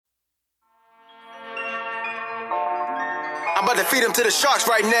I'm about to feed them to the sharks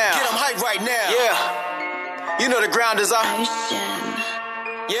right now. Get them hype right now. Yeah. You know the ground is up.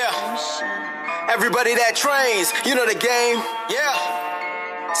 Yeah. Everybody that trains, you know the game.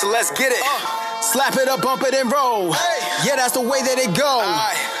 Yeah. So let's get it. Slap it up, bump it, and roll. Hey. Yeah, that's the way that it go.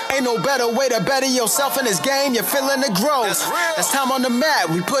 Ain't no better way to better yourself in this game. You're feeling the growth. That's time on the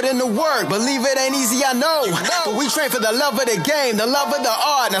mat. We put in the work. Believe it ain't easy, I know. But we train for the love of the game, the love of the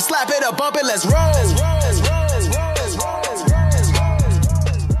art. Now slap it up, bump it, let's roll.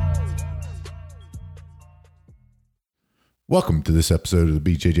 Welcome to this episode of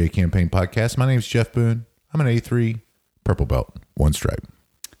the BJJ Campaign Podcast. My name is Jeff Boone. I'm an A3 purple belt, one stripe.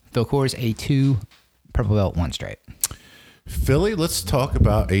 Phil Kors, A2 purple belt, one stripe. Philly, let's talk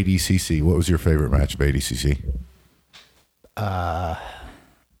about ADCC. What was your favorite match of ADCC? That's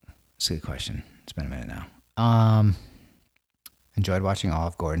a good question. It's been a minute now. Enjoyed watching all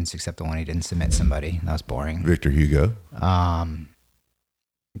of Gordon's except the one he didn't submit somebody. That was boring. Victor Hugo.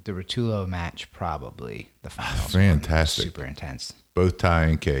 The Rutulo match, probably the finals. Fantastic. Super intense. Both Ty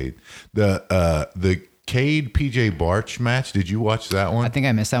and Cade. The Cade PJ Barch match, did you watch that one? I think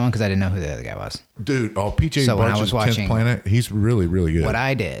I missed that one because I didn't know who the other guy was. Dude, PJ So when I Barch was is watching- 10th Planet. He's really, really good. What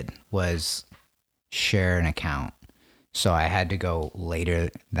I did was share an account. So I had to go later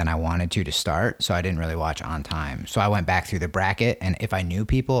than I wanted to start. So I didn't really watch on time. So I went back through the bracket, and if I knew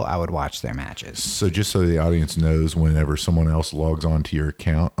people, I would watch their matches. So just so the audience knows, whenever someone else logs onto your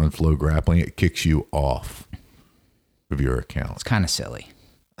account on Flow Grappling, it kicks you off of your account. It's kind of silly.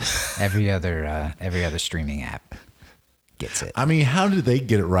 Every other streaming app gets it. I mean, how do they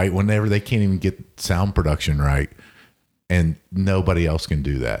get it right whenever they can't even get sound production right, and nobody else can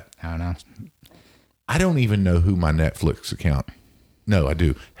do that? I don't know. I don't even know who my Netflix account. No, I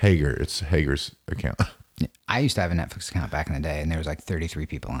do. Hager. It's Hager's account. I used to have a Netflix account back in the day, and there was like 33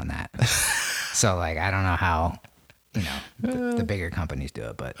 people on that. So like, I don't know how, the bigger companies do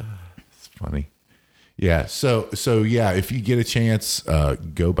it, but It's funny. Yeah. So yeah, if you get a chance,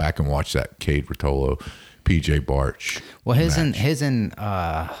 go back and watch that Cade Rutulo, PJ Barch. well, his match. and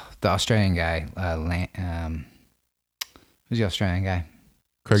the Australian guy, who's the Australian guy?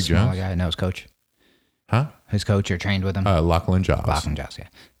 Craig Smaller Jones. guy, no, his coach. Huh? His coach or trained with him. Lachlan Giles. Lachlan Giles, yeah.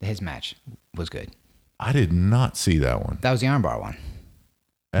 His match was good. I did not see that one. That was the armbar one.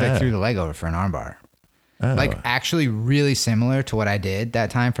 They threw the leg over for an armbar. Oh. Like actually really similar to what I did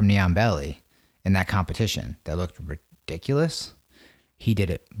that time from Neon Belly in that competition that looked ridiculous. He did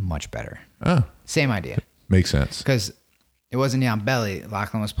it much better. Oh, Same idea. makes sense. Because it wasn't Neon Belly.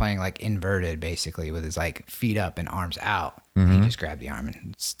 Lachlan was playing like inverted basically with his like feet up and arms out. Mm-hmm. He just grabbed the arm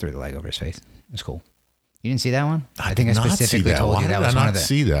and threw the leg over his face. It was cool. You didn't see that one? I think I did not see specifically that. told Why you that did was I one not of the.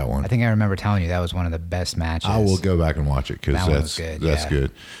 see that one? I think I remember telling you that was one of the best matches. I will go back and watch it because That one that's was good, That's yeah.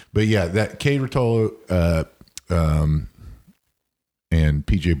 good. But yeah, that Cade Rutulo and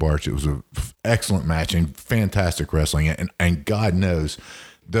PJ Barch, it was an excellent match and fantastic wrestling. And God knows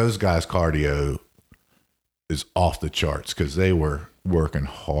those guys' cardio is off the charts because they were working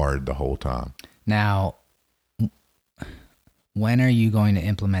hard the whole time. Now, when are you going to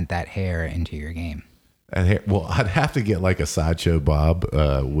implement that hair into your game? Well, I'd have to get like a Sideshow Bob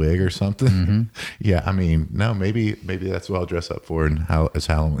wig or something. Mm-hmm. Yeah, I mean, no, maybe that's what I'll dress up for as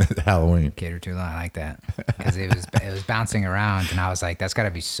Halloween. Kid or two, I like that because it was bouncing around, and I was like, that's got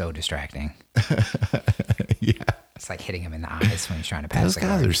to be so distracting. Yeah, It's like hitting him in the eyes when he's trying to pass. those the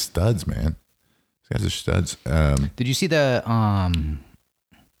guys guard. are studs, man. Those guys are studs. Did you see the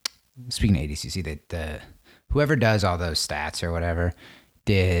speaking of ADCC, the whoever does all those stats or whatever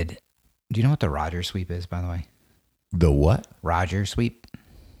do you know what the Roger sweep is, by the way? The what? Roger sweep?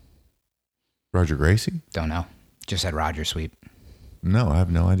 Roger Gracie? Don't know. Just said Roger sweep. No, I have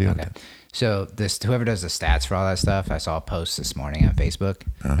no idea. Okay. So whoever does the stats for all that stuff, I saw a post this morning on Facebook.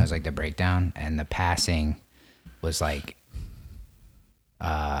 It was like the breakdown, and the passing was like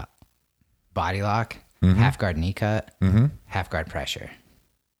body lock, half guard knee cut, half guard pressure.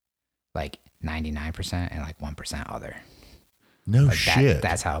 Like 99% and like 1% other. No Like shit.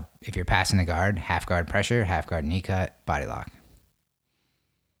 that's how, if you're passing the guard, half guard pressure, half guard knee cut, body lock.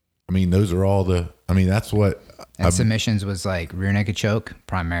 I mean, those are all that's what And submissions was like rear naked choke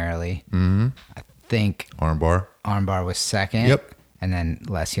primarily. Mm-hmm. I think armbar. armbar was second. Yep. And then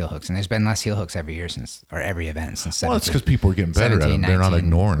less heel hooks. And there's been less heel hooks every year every event since Well, it's 17. because people are getting better at them. They're not 19,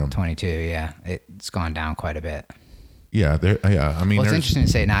 ignoring them. 22, yeah. It's gone down quite a bit. Yeah, I mean, Well, it's there's- interesting to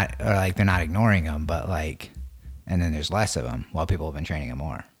say they're not ignoring them, but like, and then there's less of them while people have been training them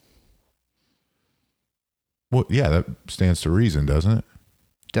more. Well, yeah, that stands to reason, doesn't it?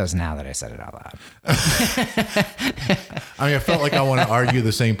 Does now that I said it out loud. I mean, I felt like I want to argue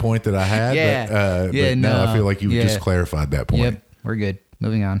the same point that I had. Yeah. But no, I feel like you just clarified that point. Yep. We're good.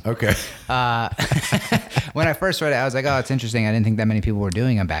 Moving on. Okay. When I first read it, I was like, oh, it's interesting. I didn't think that many people were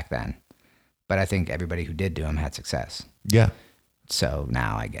doing them back then. But I think everybody who did do them had success. Yeah. So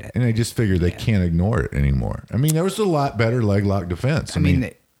now I get it. And I just figured they can't ignore it anymore. I mean, there was a lot better leg lock defense.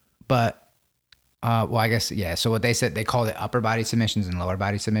 Well, I guess, yeah. So what they said, they called it upper body submissions and lower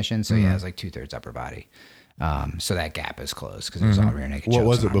body submissions. So yeah, it was like 2/3 upper body. So that gap is closed because it was all rear naked chokes. What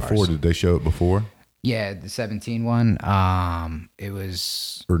was it before? Did they show it before? Yeah, the 17 one. It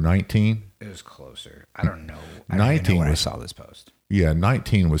was. Or 19? It was closer. I don't know. 19 when I was- saw this post. Yeah,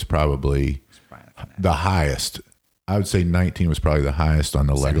 19 was probably the highest. I would say 19 was probably the highest on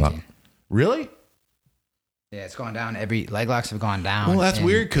the leg lock. 17. Really? Yeah, it's gone down. Every leg locks have gone down. Well, that's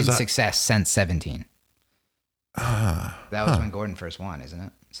weird because success since 17. That was when Gordon first won, isn't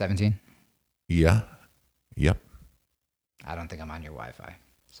it? 17. Yeah. Yep. I don't think I'm on your Wi-Fi,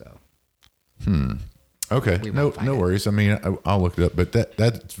 so. Okay. We No won't find it. worries. I mean, I'll look it up, but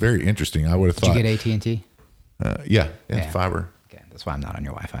that's very interesting. I would have thought. Did you get AT&T? Yeah, fiber. Okay, that's why I'm not on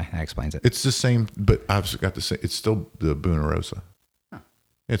your Wi-Fi. That explains it. It's the same, but I've got the same. It's still the Boona Rosa.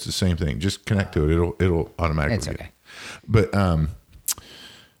 It's the same thing. Just connect to it. It'll automatically. It's okay.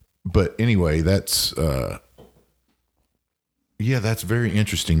 But anyway, that's that's very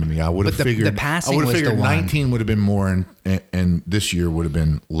interesting to me. I would have figured the passing I would have was figured the one. 19 would have been more, and this year would have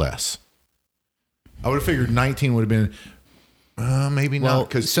been less. I would have figured 19 would have been. Maybe not,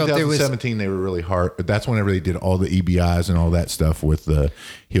 because so if there was- 2017 they were really hard. But that's whenever they did all the EBIs and all that stuff with the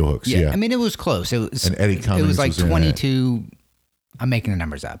heel hooks. Yeah, I mean, it was close. It was, And Eddie it Cummings was like was in it. 22. I'm making the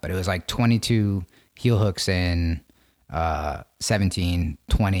numbers up, but it was like 22 heel hooks in 17,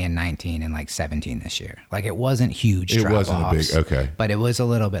 20, and 19, and like 17 this year. Like it wasn't huge. It wasn't a drop-offs, big. Okay. but it was a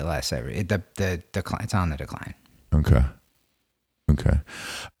little bit less. The decline. It's on the decline. Okay.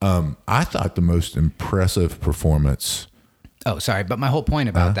 I thought the most impressive performance. Oh, sorry, but my whole point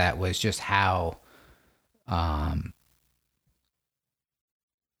about that was just how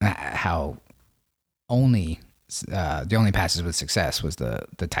only the only passes with success was the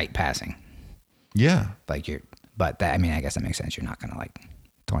tight passing. Yeah. But that, I mean, I guess that makes sense. You're not gonna like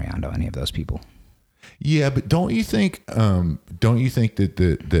Toriano any of those people. Yeah, but don't you think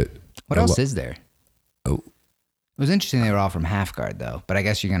that What else is there? Oh. It was interesting they were all from half guard though, but I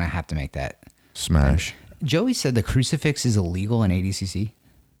guess you're gonna have to make that. smash? Joey said the crucifix is illegal in ADCC.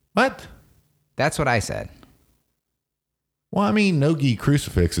 What? That's what I said. Well, I mean, no-gi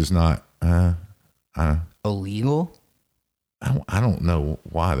crucifix is not. Illegal? I don't know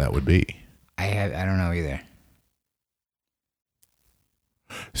why that would be. I don't know either.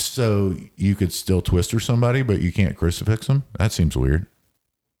 So you could still twister somebody, but you can't crucifix them? That seems weird.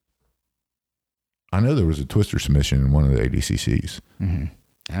 I know there was a twister submission in one of the ADCCs. Mm-hmm.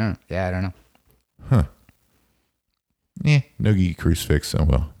 I don't know. Huh. Yeah, no-gi crucifix. Oh,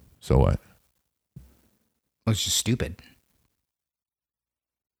 well. So what? Well, it's just stupid.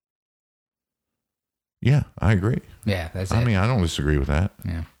 Yeah, I agree. Yeah, that's it. I mean, I don't disagree with that.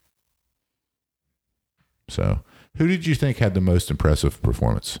 Yeah. So, who did you think had the most impressive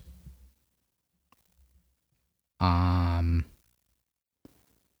performance?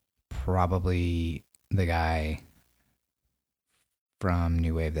 Probably the guy from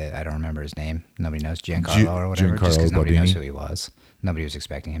New Wave that I don't remember his name. Nobody knows Giancarlo or whatever. Giancarlo just because nobody knows Baldini? who he was. Nobody was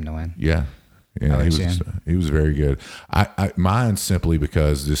expecting him to win. Yeah. Yeah, he was very good. I mine simply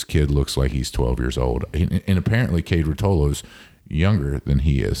because this kid looks like he's 12 years old, and apparently Cade Rotolo's younger than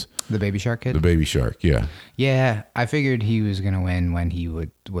he is. The Baby Shark kid? The Baby Shark, yeah. Yeah, I figured he was going to win when he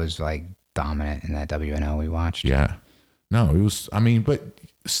was like dominant in that WNO we watched. Yeah. No, it was, I mean, but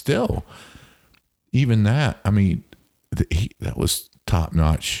still, even that, I mean, that was top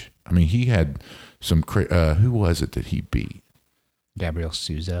notch. I mean, he had some, who was it that he beat? Gabriel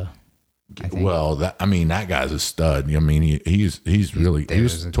Souza. Well, that guy's a stud. I mean, he's really, he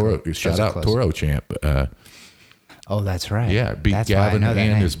was Toro, shout out Toro champ. Oh, that's right. Yeah, beat that's Gavin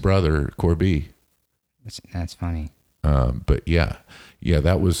and his brother Corby. That's funny. But yeah,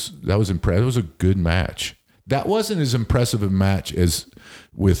 that was impressive. It was a good match. That wasn't as impressive a match as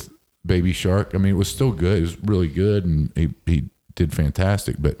with Baby Shark. I mean, it was still good. It was really good, and he did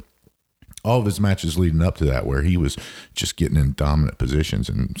fantastic. But all of his matches leading up to that, where he was just getting in dominant positions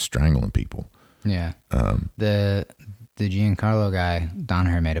and strangling people. Yeah. The Giancarlo guy,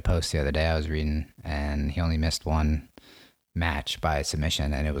 Donner, made a post the other day I was reading, and he only missed one match by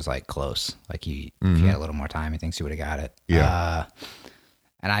submission, and it was like close. Like if he had a little more time, he thinks he would have got it. Yeah.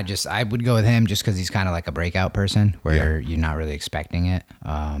 And I would go with him just because he's kind of like a breakout person where you're not really expecting it.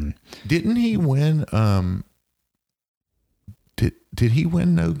 Didn't he win? Did he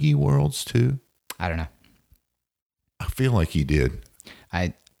win No-Gi Worlds too? I don't know. I feel like he did.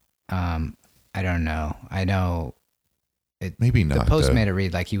 I don't know. I know maybe not. The post though. made it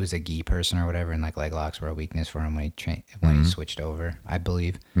read like he was a gi person or whatever, and like leg locks were a weakness for him when he switched over. I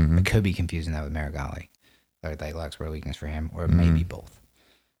believe I could be confusing that with Marigali. Or leg locks were a weakness for him, or maybe both.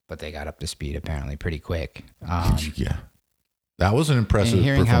 But they got up to speed apparently pretty quick. Yeah, that was an impressive. And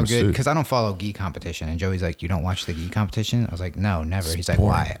hearing how performance good, too. because I don't follow gi competition, and Joey's like, "You don't watch the gi competition?" I was like, "No, never." He's like,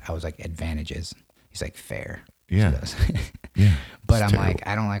 boring. "Why?" I was like, "Advantages." He's like, "Fair." Yeah. He goes. Yeah, But I'm terrible. like,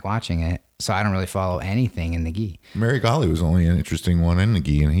 I don't like watching it, so I don't really follow anything in the gi. Marigali was only an interesting one in the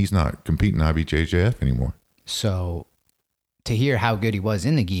gi, and he's not competing IBJJF anymore. So to hear how good he was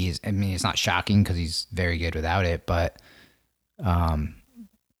in the gi is, I mean, it's not shocking because he's very good without it, but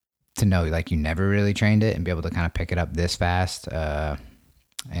to know like you never really trained it and be able to kind of pick it up this fast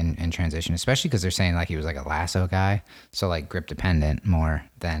and transition, especially because they're saying like he was like a lasso guy, so like grip dependent more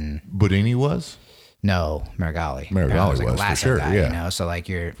than Bodini was? No, Marigali. Marigali like a was, for lasso sure, guy, yeah. You know, so like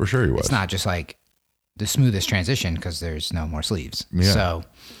you're For sure he was. It's not just like the smoothest transition because there's no more sleeves. Yeah. So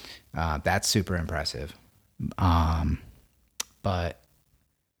that's super impressive. But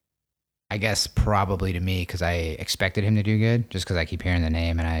I guess probably to me, because I expected him to do good, just because I keep hearing the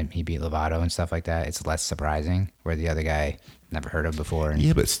name and he beat Lovato and stuff like that, it's less surprising, where the other guy never heard of before. And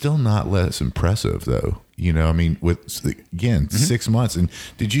Yeah, but still not less impressive, though. You know, I mean, with, again, 6 months. And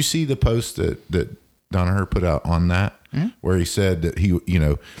did you see the post that Danaher put out on that, where he said that he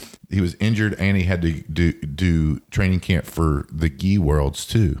was injured and he had to do training camp for the gi worlds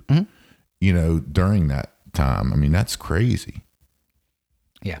too, you know, during that time. I mean, that's crazy.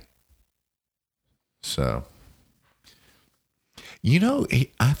 Yeah. So, you know,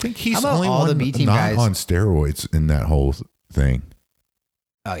 I think he's How about only all one the B team not guys? on steroids in that whole thing.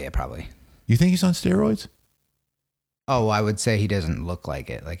 Oh, yeah, probably. You think he's on steroids? Oh, I would say he doesn't look like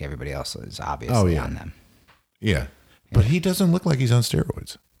it, like everybody else is obviously on them. Yeah. But he doesn't look like he's on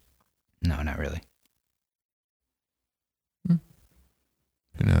steroids. No, not really. Who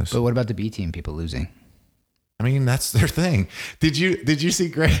knows? But what about the B team people losing? I mean, that's their thing. Did you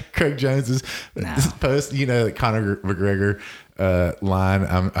see Craig Jones's post? You know, Conor McGregor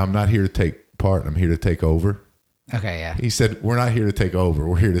line. I'm not here to take part. I'm here to take over. Okay, yeah. He said, "We're not here to take over.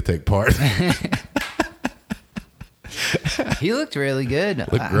 We're here to take part." He looked really good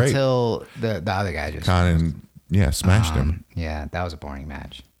Looked great. until the other guy just Conor, smashed him. Yeah, that was a boring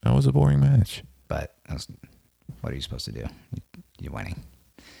match. That was a boring match. But what are you supposed to do? You're winning.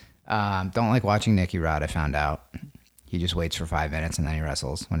 Don't like watching Nicky Rod, I found out. He just waits for 5 minutes and then he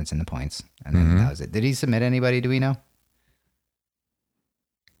wrestles when it's in the points. And then that was it. Did he submit anybody? Do we know?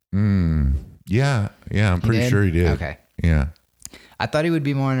 Yeah, I'm pretty sure he did. Okay. Yeah. I thought he would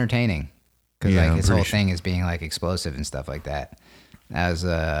be more entertaining. Because Yeah, like I'm his whole pretty thing is being like explosive and stuff like that. That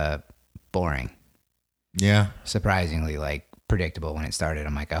was boring. Yeah. Surprisingly like predictable when it started.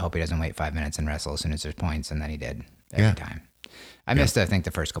 I'm like, I hope he doesn't wait 5 minutes and wrestle as soon as there's points, and then he did every time. I missed, I think,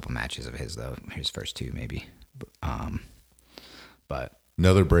 the first couple matches of his though. His first two maybe. But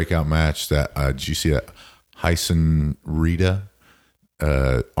Another breakout match that did you see that Hyson Rita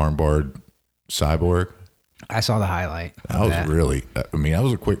armbarred Cyborg? I saw the highlight. That was really. I mean, that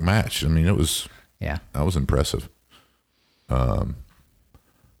was a quick match. I mean, it was. Yeah. That was impressive. Trying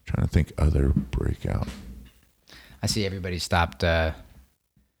to think other breakout. I see everybody stopped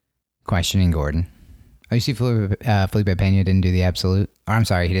questioning Gordon. Oh, you see Felipe Pena didn't do the absolute? Or I'm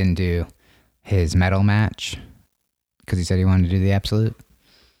sorry, he didn't do his medal match because he said he wanted to do the absolute.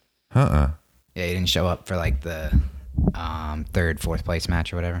 Yeah, he didn't show up for like the third, fourth place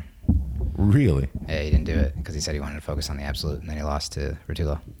match or whatever. Really? Yeah, he didn't do it because he said he wanted to focus on the absolute, and then he lost to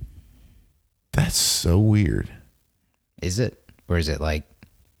Rotullo. That's so weird. Is it? Or is it like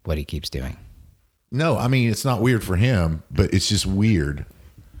what he keeps doing? No, I mean, it's not weird for him, but it's just weird.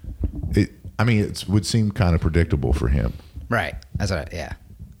 It would seem kind of predictable for him. Right. That's what yeah.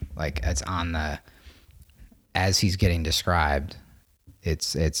 Like it's on the, as he's getting described,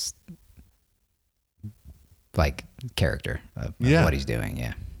 it's like character of what he's doing.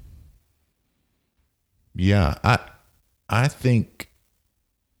 Yeah. Yeah. I think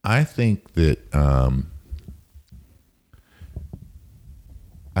that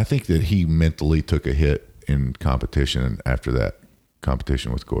he mentally took a hit in competition after that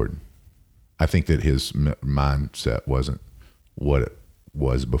competition with Gordon. I think that his mindset wasn't what it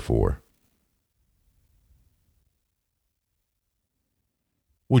was before.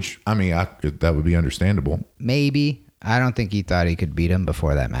 Which, I mean, that would be understandable. Maybe. I don't think he thought he could beat him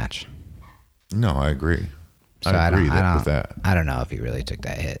before that match. No, I agree. So I agree with don't, that. I don't know if he really took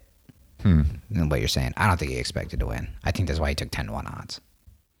that hit. What you're saying. I don't think he expected to win. I think that's why he took 10-1 odds.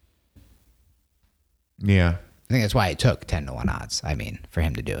 Yeah. I think that's why he took 10-1 odds. I mean, for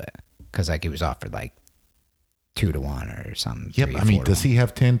him to do it. Because like he was offered like 2-1 or something. Yep. I mean, does he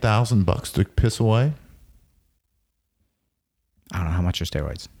have $10,000 to piss away? I don't know how much are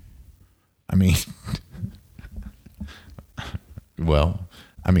steroids. I mean, well,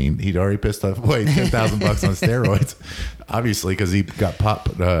 I mean, he'd already pissed away $10,000 on steroids, obviously, because he got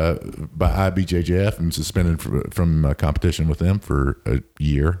popped by IBJJF and suspended from competition with them for a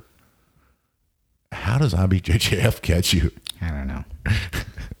year. How does IBJJF catch you? I don't know.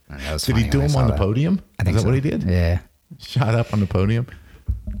 Did he do him on the podium? I think Is that so. what he did? Yeah. Shot up on the podium?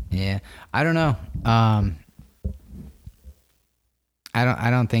 Yeah. I don't know. I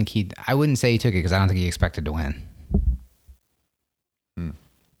don't think I wouldn't say he took it because I don't think he expected to win.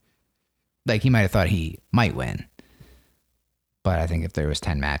 Like he might have thought he might win. But I think if there was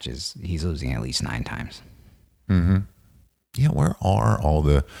 10 matches, he's losing at least 9 times. Mm-hmm. Yeah, where are all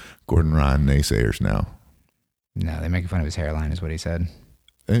the Gordon Ryan naysayers now? No, they're making fun of his hairline is what he said.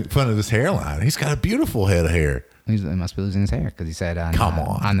 In front of his hairline. He's got a beautiful head of hair. He must be losing his hair because he said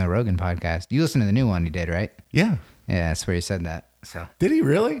on the Rogan podcast. You listened to the new one he did, right? Yeah. Yeah, that's where he said that. So Did he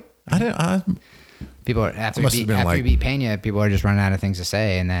really? people are after must he have been beat, after like- he beat Pena, people are just running out of things to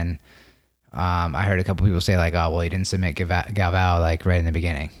say. And then I heard a couple people say like, "Oh, well, he didn't submit Galvao like right in the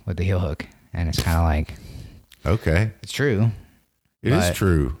beginning with the heel hook," and it's kind of like, okay. it's true. It is But-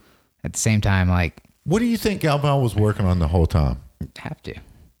 true. At the same time, like, What do you think Galvao was working on the whole time? have to,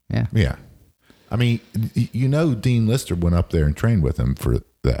 yeah. Yeah. I mean, Dean Lister went up there and trained with him for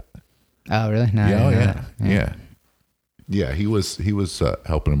that. Oh, really? No, I Yeah, didn't know yeah, that. yeah. Yeah, he was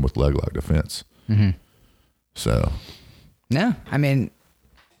helping him with leg lock defense. Mm-hmm. So, No, I mean,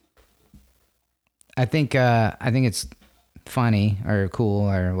 I think it's funny or cool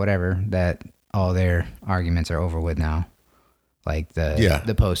or whatever that all their arguments are over with now. Like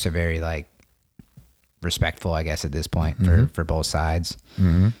the posts are very like respectful, I guess, at this point for both sides.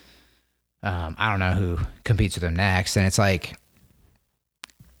 mm-hmm. I don't know who competes with them next, and it's like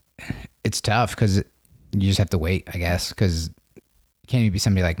it's tough because you just have to wait, I guess, because can't even be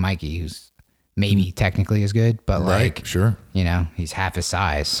somebody like Mikey who's maybe technically as good, but Right, like sure. he's half his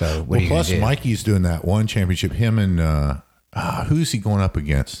size. So what are you Plus, gonna do? Mikey's doing that one championship. Him and who's he going up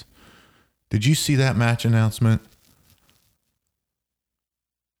against? Did you see that match announcement?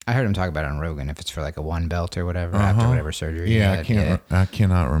 I heard him talk about it on Rogan if it's for like a one belt or whatever after whatever surgery. he Yeah, had. I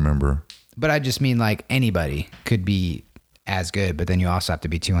cannot remember. But I just mean like anybody could be as good, but then you also have to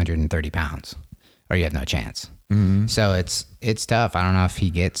be 230 pounds or you have no chance. Mm-hmm. So it's tough. I don't know if he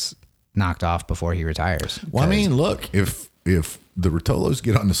gets knocked off before he retires. Well, I 'cause mean, look, if the Rotolos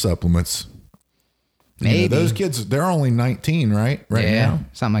get on the supplements, maybe those kids, they're only 19, right? Right now.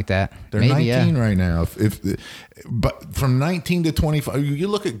 something like that. They're maybe, 19 right now. But from 19 to 25, you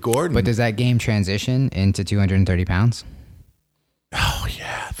look at Gordon. But does that game transition into 230 pounds? Oh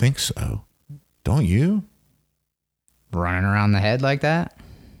yeah, I think so. Don't you? Running around the head like that?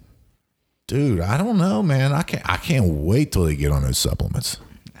 Dude, I don't know, man. I can't wait till they get on those supplements.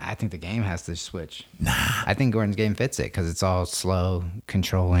 I think the game has to switch. Nah. I think Gordon's game fits it because it's all slow,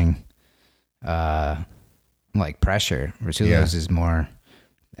 controlling, like pressure. Rasulo's is more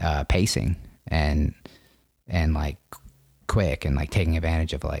pacing and like quick and like taking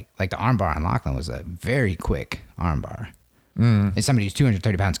advantage of like the armbar on Lachlan was a very quick armbar. And somebody who's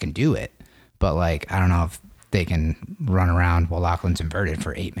 230 pounds can do it, but like I don't know if they can run around while Lachlan's inverted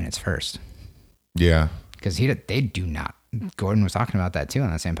for 8 minutes first. Yeah. Because they do not. Gordon was talking about that too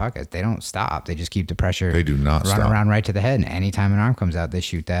on the same podcast. They don't stop. They just keep the pressure. They do not run stop. around right to the head. And anytime an arm comes out, they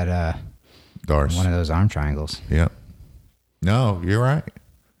shoot that Darce. one of those arm triangles. Yeah. No, you're right.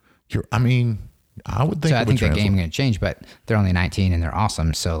 I mean, I would think. So I think that game's going to change, but they're only 19 and they're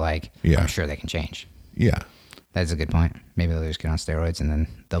awesome. So like, Yeah. I'm sure they can change. Yeah. That's a good point. Maybe they'll just get on steroids and then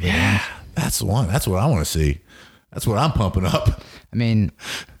they'll be the ones. That's the one. That's what I want to see. That's what I'm pumping up. I mean,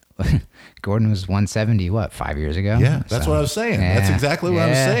 Gordon was 170, 5 years ago? Yeah, that's what I was saying. That's exactly what I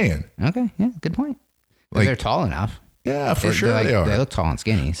was saying. Okay, yeah, good point. Like- They're tall enough. Yeah, for They're sure like- they are. They look tall and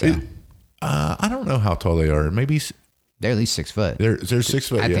skinny, so I don't know how tall they are. Maybe they're at least 6 foot. they're 6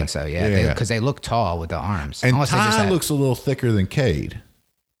 foot. I yeah. think so, yeah. Because they look tall with the arms. And Unless they just Ty have- looks a little thicker than Cade.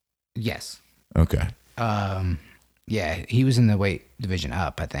 Yes. Okay. Yeah, he was in the weight division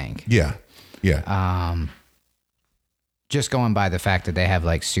up, I think. Yeah. Yeah. Just going by the fact that they have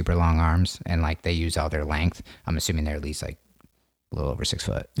like super long arms and like they use all their length, I'm assuming they're at least like a little over 6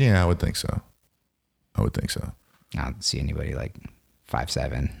 foot. Yeah, I would think so. I don't see anybody like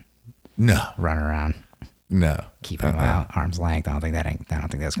 5'7" No, running around. no. Keep him out arm's length. I don't think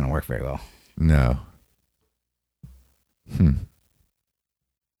that's going to work very well. No. All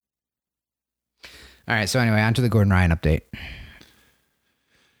right. So anyway, on to the Gordon Ryan update.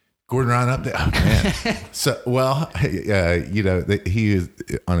 Gordon Ryan update. Oh, man. So, well, you know, he is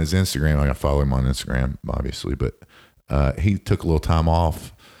on his Instagram. I follow him on Instagram, obviously, but he took a little time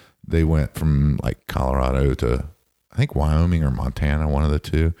off. They went from like Colorado to, I think, Wyoming or Montana, one of the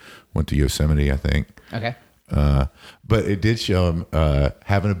two. Went to Yosemite, I think. Okay. But it did show him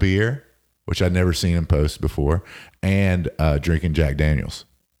having a beer, which I'd never seen him post before, and drinking Jack Daniels.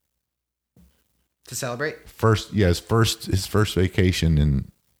 To celebrate? His first vacation in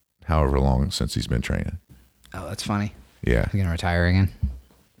however long since he's been training. Oh, that's funny. Yeah. You gonna retire again?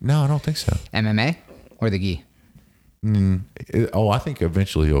 No, I don't think so. MMA or the gi? I think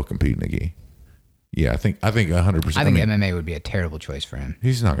eventually he'll compete in the gi. Yeah, I think 100%. I think MMA would be a terrible choice for him.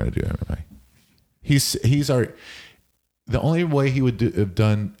 He's not going to do MMA. The only way he would have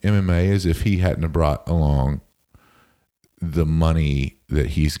done MMA is if he hadn't have brought along the money that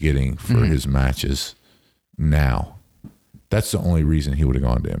he's getting for his matches now. That's the only reason he would have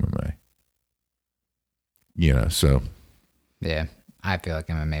gone to MMA. You know, so. Yeah, I feel like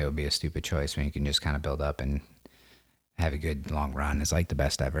MMA would be a stupid choice when you can just kind of build up and have a good long run. It's like the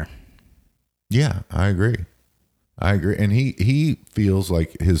best ever. Yeah, I agree. And he feels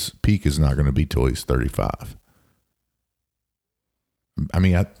like his peak is not going to be till he's 35. I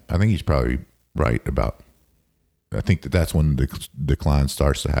mean, I think he's probably right about, I think that's when the decline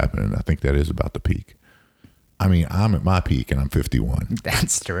starts to happen. And I think that is about the peak. I mean, I'm at my peak and I'm 51.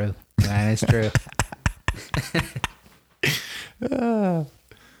 That's true. That is true.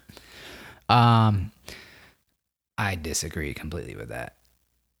 I disagree completely with that.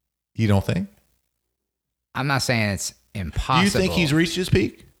 You don't think? I'm not saying it's impossible. Do you think he's reached his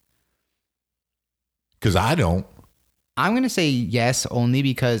peak? Because I don't. I'm going to say yes, only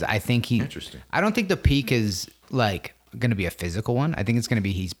because I think Interesting. I don't think the peak is like going to be a physical one. I think it's going to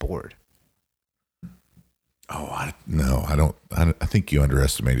be he's bored. Oh, I don't. I think you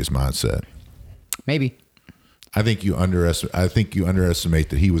underestimate his mindset. Maybe. I think you underestimate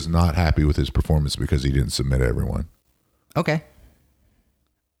that he was not happy with his performance because he didn't submit everyone. Okay.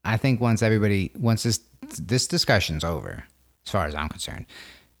 I think once this discussion's over, as far as I'm concerned,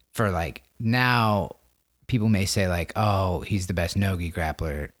 for like now, people may say like, oh, he's the best no-gi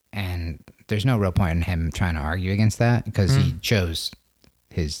grappler, and there's no real point in him trying to argue against that because he chose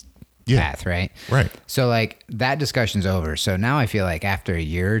his path, right? Right. So like that discussion's over. So now I feel like after a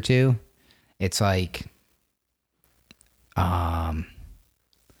year or two, it's like, I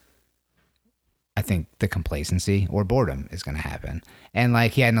think the complacency or boredom is going to happen. And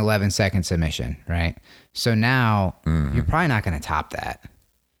like he had an 11-second submission, right? So now you're probably not going to top that.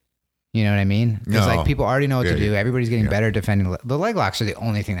 You know what I mean? Because like people already know what to do. Everybody's getting better defending. The leg locks are the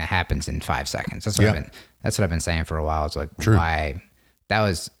only thing that happens in 5 seconds. That's what I've been saying for a while. It's like why that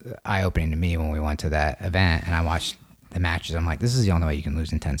was eye opening to me when we went to that event and I watched the matches. I'm like, this is the only way you can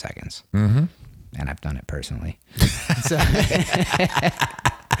lose in 10 seconds. Mm-hmm. And I've done it personally.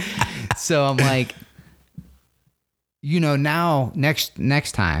 So I'm like, you know, now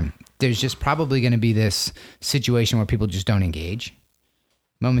next time there's just probably going to be this situation where people just don't engage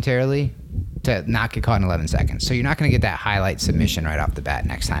momentarily to not get caught in 11 seconds. So you're not going to get that highlight submission right off the bat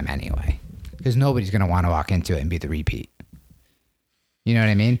next time anyway, because nobody's going to want to walk into it and be the repeat. You know what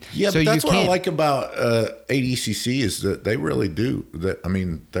I mean? Yeah, so but that's what I like about ADCC is that they really do that. I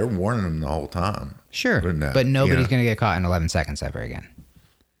mean, they're warning them the whole time. Sure, but nobody's going to get caught in 11 seconds ever again.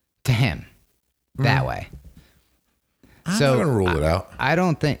 To him, that way. I'm not going to rule it out. I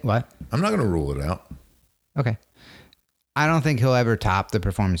don't think what? I'm not going to rule it out. Okay. I don't think he'll ever top the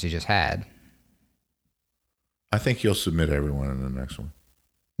performance he just had. I think he'll submit everyone in the next one.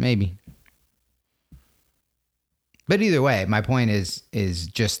 Maybe. But either way, my point is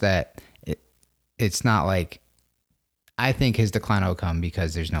just that it's not like I think his decline will come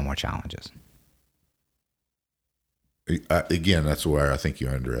because there's no more challenges. Again, that's where I think you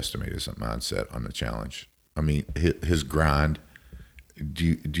underestimate his mindset on the challenge. I mean, his grind.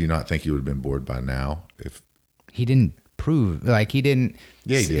 Do you not think he would have been bored by now if he didn't prove like he didn't?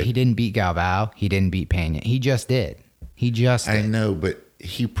 Yeah, he did. He didn't beat Galvao. He didn't beat Pena. He just did. I know, but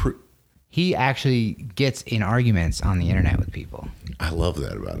he actually gets in arguments on the internet with people. I love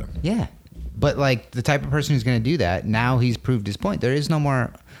that about him. Yeah. But like the type of person who's going to do that, now he's proved his point. There is no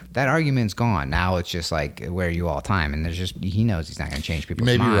more, that argument's gone. Now it's just like, where are you all time? And he knows he's not going to change people's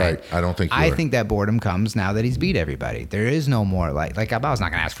mind. Maybe right. I don't think I think that boredom comes now that he's beat everybody. There is no more like Galbao's not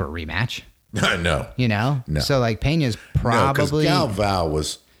going to ask for a rematch. No. You know? No. So like Pena's No, probably because Galval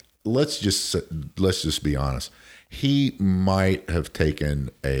was. Let's just be honest. He might have taken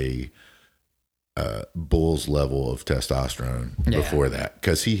a bull's level of testosterone before that,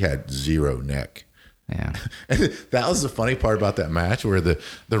 because he had zero neck. Yeah. And that was the funny part about that match, where the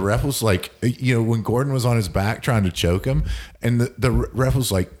ref was like, when Gordon was on his back trying to choke him, and the ref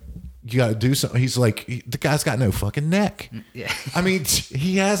was like, you got to do something. He's like, the guy's got no fucking neck. Yeah. I mean,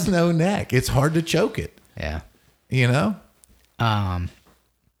 he has no neck. It's hard to choke it. Yeah.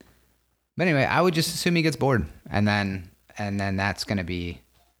 But anyway, I would just assume he gets bored, and then that's going to be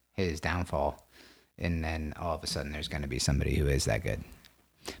his downfall. And then all of a sudden there's going to be somebody who is that good.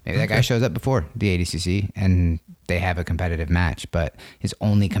 Maybe that guy shows up before the ADCC and they have a competitive match, but his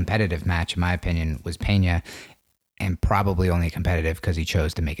only competitive match, in my opinion, was Pena, and probably only competitive because he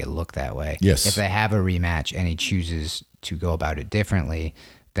chose to make it look that way. Yes. If they have a rematch and he chooses to go about it differently,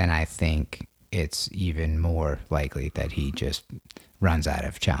 then I think it's even more likely that he just runs out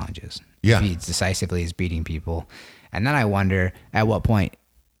of challenges. Yeah. If he decisively is beating people. And then I wonder, at what point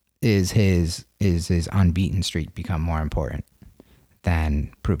is his unbeaten streak become more important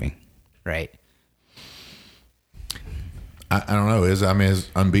than proving, right? I don't know. His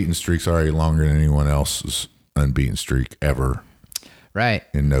unbeaten streak's already longer than anyone else's unbeaten streak ever. Right.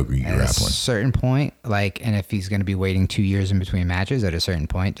 In no-gi At a grappling. certain point, and if he's going to be waiting 2 years in between matches, at a certain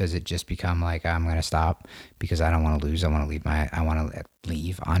point, does it just become like, I'm going to stop because I don't want to lose. I want to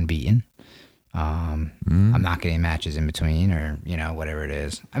leave unbeaten. I'm not getting matches in between, or, whatever it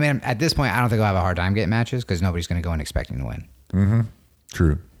is. I mean, at this point, I don't think I'll have a hard time getting matches because nobody's going to go in expecting to win. Mm-hmm.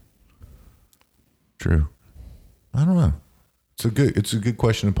 True. I don't know. It's a good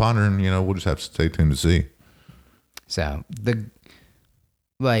question to ponder, and, we'll just have to stay tuned to see. So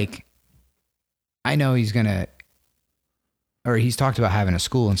I know he's talked about having a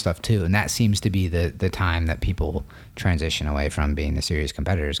school and stuff too. And that seems to be the time that people transition away from being the serious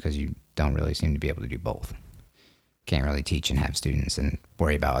competitors, because you don't really seem to be able to do both. Can't really teach and have students and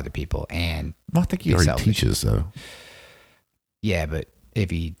worry about other people. And I think he already teaches, though. Yeah, but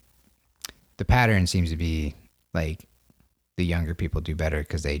the pattern seems to be like the younger people do better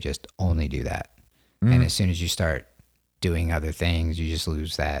because they just only do that. And as soon as you start doing other things, you just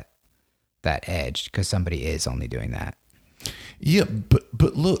lose that edge because somebody is only doing that. Yeah,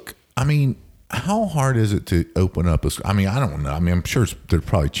 but look, I mean, how hard is it to open up a school? I mean, I don't know. I mean, I'm sure there's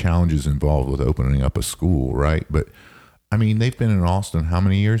probably challenges involved with opening up a school, right? But I mean, they've been in Austin how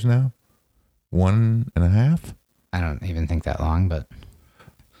many years now? 1.5? I don't even think that long, but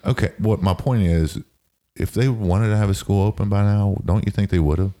okay. What my point is, if they wanted to have a school open by now, don't you think they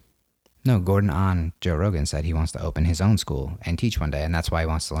would have? No, Gordon on Joe Rogan said he wants to open his own school and teach one day, and that's why he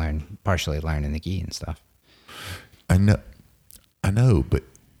wants to partially learn in the gi and stuff. I know, but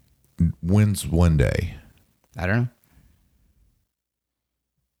when's one day? I don't know.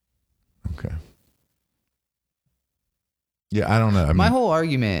 Okay. Yeah, I don't know. My whole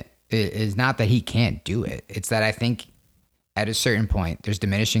argument is not that he can't do it. It's that I think at a certain point, there's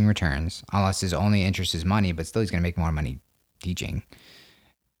diminishing returns, unless his only interest is money, but still he's going to make more money teaching.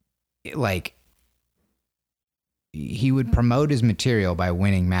 He would promote his material by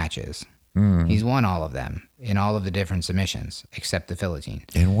winning matches. He's won all of them in all of the different submissions except the Philippine.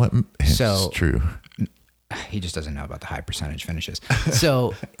 And what? So true. He just doesn't know about the high percentage finishes.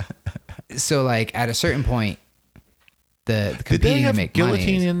 So at a certain point, the did they competing have to make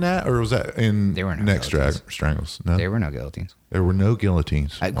guillotine money in that, or was that in there were no next guillotines. strangles? No, There were no guillotines. There were no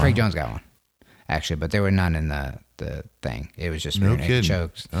guillotines. Craig Jones got one, actually, but there were none in the thing. It was just No rear naked kidding.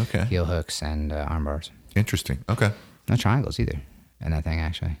 chokes, Okay. heel hooks, and arm bars. Interesting. Okay. No triangles either in that thing,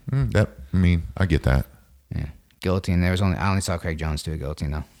 actually. I get that. Yeah, guillotine. I only saw Craig Jones do a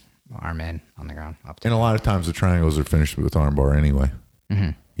guillotine though. Arm in on the ground. Up to And a lot of times the triangles are finished with armbar anyway.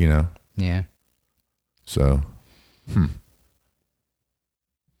 Mm-hmm. Yeah. So.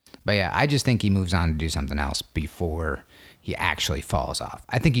 But yeah, I just think he moves on to do something else before he actually falls off.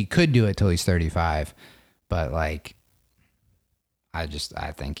 I think he could do it till he's 35, but I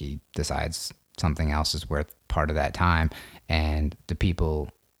think he decides something else is worth part of that time. And it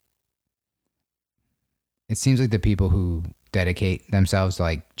seems like the people who dedicate themselves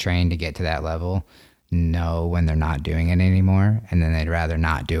to train to get to that level know when they're not doing it anymore. And then they'd rather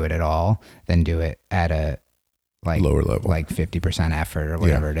not do it at all than do it at a lower level, 50% effort or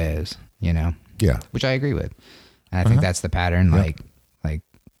whatever it is, Yeah. Which I agree with. And I think that's the pattern. Like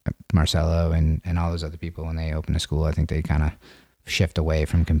Marcelo and all those other people, when they open a school, I think they kind of shift away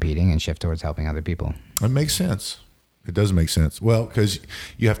from competing and shift towards helping other people. It makes sense. It does make sense. Well, because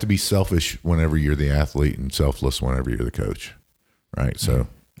you have to be selfish whenever you're the athlete and selfless whenever you're the coach. Right. So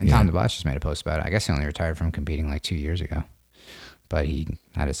And Tom DeBosch just made a post about it. I guess he only retired from competing like 2 years ago, but he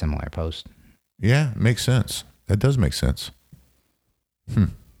had a similar post. Yeah, makes sense. That does make sense.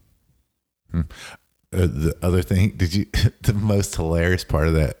 The other thing, the most hilarious part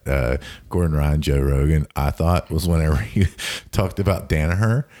of that Gordon Ryan, Joe Rogan, I thought, was whenever he talked about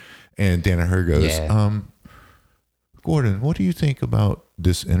Danaher, and Danaher goes, Gordon, what do you think about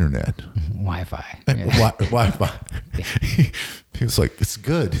this internet? Wi-Fi. Wi-Fi. He was like, it's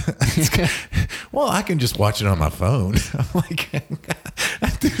good. Well, I can just watch it on my phone. I'm like,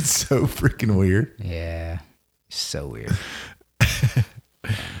 that dude's so freaking weird. Yeah. So weird.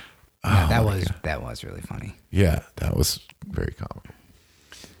 That was really funny. Yeah, that was very common.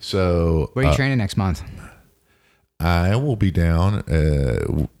 So where are you training next month? I will be down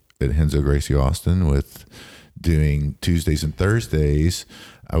at Renzo Gracie Austin with doing Tuesdays and Thursdays.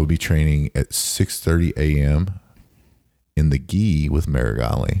 I will be training at 6:30 a.m. in the gi with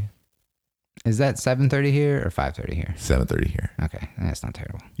Marigali. Is that 7:30 here or 5:30 here? 7:30 here. Okay, that's not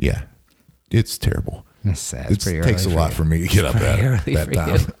terrible. Yeah, it's terrible. It's sad. It takes a lot for me to get up at that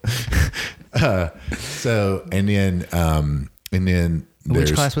time. So and then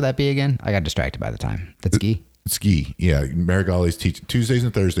which class would that be again? I got distracted by the time. That's gi. It's gi. Yeah, Marigali's teach Tuesdays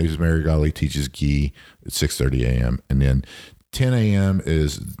and Thursdays. Marigali teaches gi at 6:30 a.m. and then 10 a.m.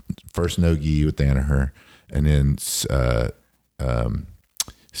 is first no gi with Danaher, and then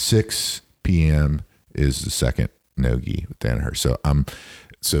 6 p.m. is the second no gi with Danaher.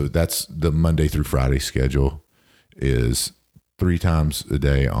 So that's the Monday through Friday schedule is 3 times a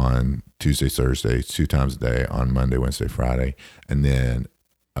day on Tuesdays, Thursdays, 2 times a day on Monday, Wednesday, Friday, and then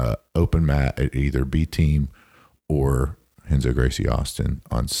open mat at either B Team or Renzo Gracie Austin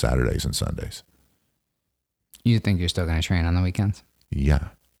on Saturdays and Sundays. You think you're still going to train on the weekends? Yeah.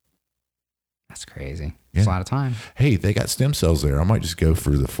 That's crazy. It's a lot of time. Hey, they got stem cells there. I might just go for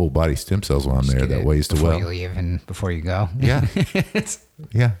the full body stem cells while I'm there. That weighs to well. Before you leave and before you go. Yeah.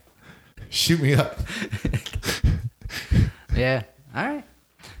 Yeah. Shoot me up. Yeah. All right.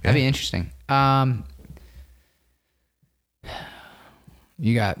 That'd be interesting.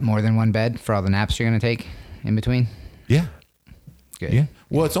 You got more than one bed for all the naps you're going to take in between? Yeah. Good. Yeah.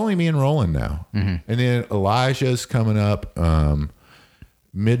 Well, it's only me and Roland now. Mm-hmm. And then Elijah's coming up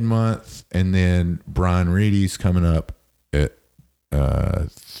mid-month, and then Brian Reedy's coming up at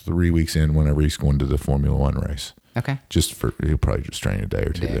 3 weeks in whenever he's going to the Formula One race. Okay. He'll probably just train a day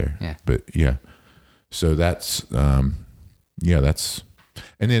or two there. Yeah. But yeah. So that's, and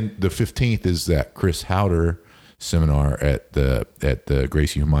then the 15th is that Chris Howder seminar at the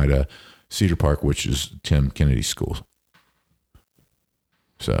Gracie Humaida Cedar Park, which is Tim Kennedy's school.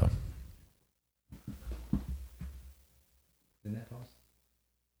 So. Didn't that pause?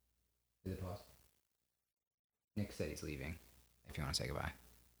 Did it pause? Nick said he's leaving. If you want to say goodbye.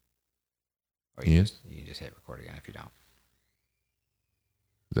 Or you just hit record again if you don't.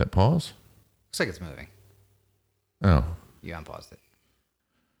 Is that pause? Looks like it's moving. Oh. You unpaused it.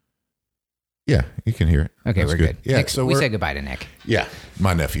 Yeah, you can hear it. Okay, we're good. Yeah, Nick, so we said goodbye to Nick. Yeah,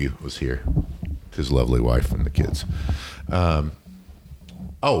 my nephew was here, his lovely wife and the kids.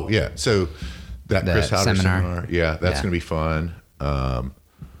 Oh yeah, so that Chris Howder seminar, yeah, that's gonna be fun. Trying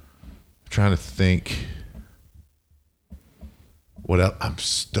to think what else. I'm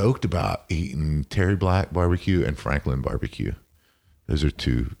stoked about eating Terry Black barbecue and Franklin barbecue. Those are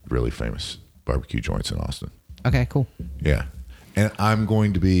 2 really famous barbecue joints in Austin. Okay, cool. Yeah, and I'm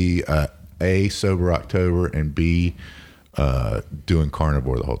going to be A, sober October, and B, doing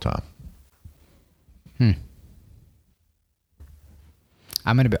carnivore the whole time.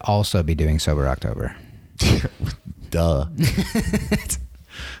 I'm going to also be doing sober October. Duh.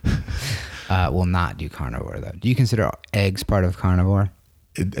 Will not do carnivore though. Do you consider eggs part of carnivore?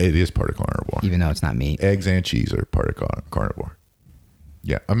 It is part of carnivore. Even though it's not meat? Eggs and cheese are part of carnivore.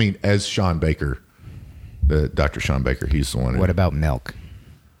 Yeah. I mean, as Sean Baker, Dr. Sean Baker, he's the one. What about milk?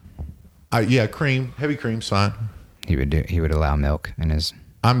 Yeah, cream, heavy cream's fine. He would allow milk in his.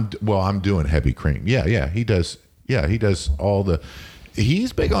 I'm doing heavy cream. Yeah, he does. Yeah, he does all the.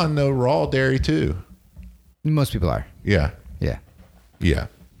 He's big on the raw dairy too. Most people are. Yeah. Yeah. Yeah.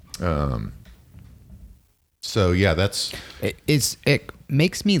 So yeah, that's. It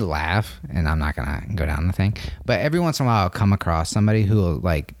makes me laugh, and I'm not gonna go down the thing, but every once in a while I'll come across somebody who will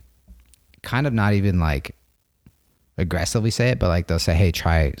like, kind of not even like aggressively say it, but like they'll say, hey,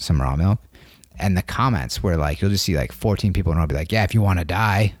 try some raw milk. And the comments where like, you'll just see like 14 people and I'll be like, yeah, if you want to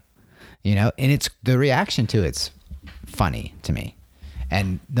die, and it's the reaction to it's funny to me.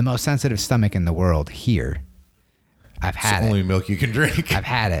 And the most sensitive stomach in the world here, I've had it's the only milk you can drink. I've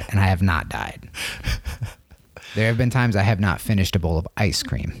had it and I have not died. There have been times I have not finished a bowl of ice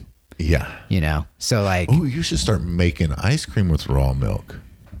cream. Yeah. You know, so like, Oh, you should start making ice cream with raw milk.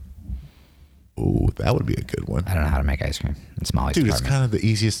 Oh, that would be a good one. I don't know how to make ice cream. It's Molly's Dude, it's department. kind of the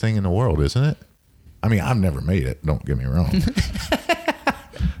easiest thing in the world, isn't it? I mean, I've never made it. Don't get me wrong.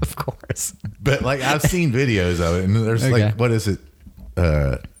 Of course. But like I've seen videos of it, and there's Okay. like, what is it?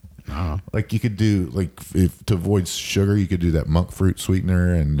 Like you could do like if to avoid sugar, you could do that monk fruit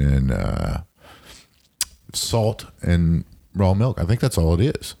sweetener and then salt and raw milk. I think that's all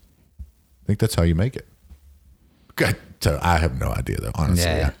it is. I think that's how you make it. God, so I have no idea though. Honestly,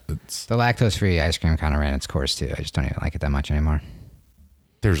 Yeah. It's, The lactose-free ice cream kind of ran its course too. I just don't even like it that much anymore.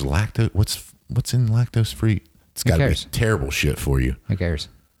 there's lactose. What's in lactose free? It's got to be cares? terrible shit for you. Who cares?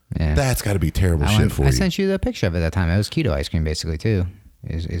 Yeah. That's got to be terrible shit for I you. sent you the picture of it that time. It was keto ice cream basically too.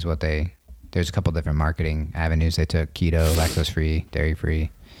 Is what they. There's a couple different marketing avenues they took: keto, lactose-free,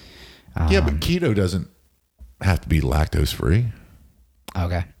 dairy-free. Yeah, but keto doesn't have to be lactose free.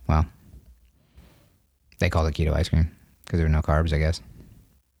 Okay, well, they called it keto ice cream because there were no carbs, I guess.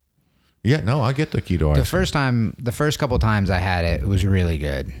 Yeah, no, I get the keto ice cream. The first couple times I had it, it was really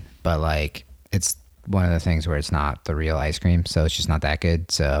good, but like it's one of the things where it's not the real ice cream, so it's just not that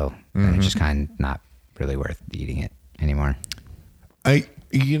good. So then it's just kind of not really worth eating it anymore.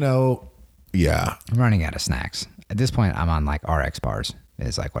 Yeah. I'm running out of snacks at this point. I'm on like RX bars.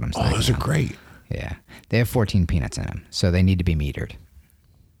 Is like what I'm saying. Oh, those are great. Yeah, they have 14 peanuts in them, so they need to be metered.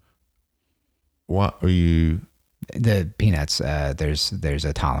 What are you? The peanuts, there's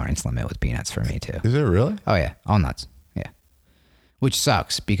a tolerance limit with peanuts for me too. Is there really? Oh yeah, all nuts. Yeah, which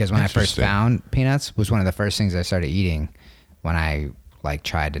sucks because when I first Interesting. found peanuts was one of the first things I started eating when I like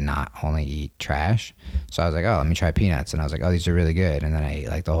tried to not only eat trash. So I was like, oh, let me try peanuts, and I was like, oh, these are really good, and then I ate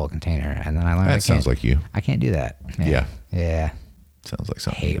like the whole container, and then I learned That sounds like you. I can't do that. Yeah. Yeah. Sounds like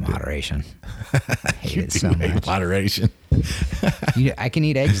something. Hate you do. moderation. I hate You it do so hate much. moderation. I can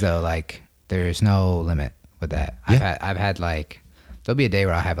eat eggs though. Like there's no limit with that. Yeah. I've had like there'll be a day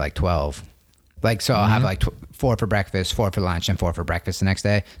where I'll have like 12. Like so I'll have like 4 for breakfast, 4 for lunch, and 4 for breakfast the next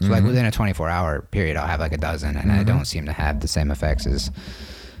day. So like within a 24-hour period, I'll have like a dozen, and I don't seem to have the same effects as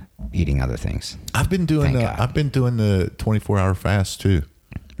eating other things. I've been doing Thank God. I've been doing the 24-hour fast too.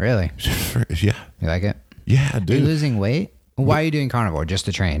 Really? Yeah. You like it? Yeah, I Are you do. losing weight? Why are you doing carnivore? Just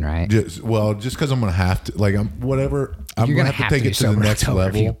to train, right? Just because I'm gonna have to, like, I'm whatever. I'm You're gonna have to take be it to the sober next October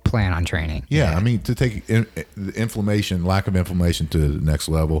if you level. plan on training. Yeah, I mean, to take the inflammation, lack of inflammation to the next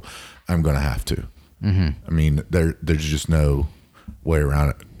level, I'm gonna have to. I mean, there's just no way around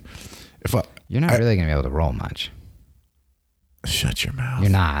it. If You're not really gonna be able to roll much. shut your mouth.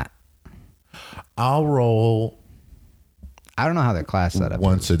 You're not. I'll roll I don't know how their class set up.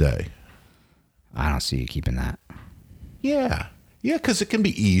 once a day. I don't see you keeping that. Yeah, because it can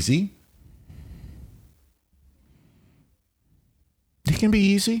be easy. It can be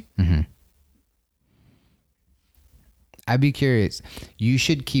easy. I'd be curious. You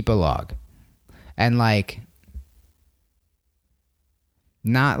should keep a log. And like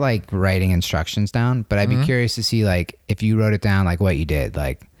not like writing instructions down, but I'd be curious to see like if you wrote it down like what you did,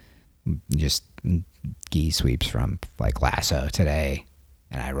 like just gi sweeps from like lasso today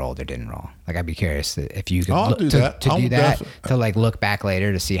and I rolled or didn't roll. Like I'd be curious if you could I'll look, do to that. do I'll that to like look back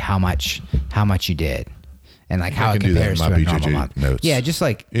later to see how much you did. And like how it can do that in compares my to a normal BJJ month. notes. Yeah, just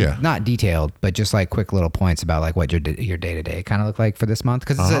like not detailed, but just like quick little points about like what your day to day kind of look like for this month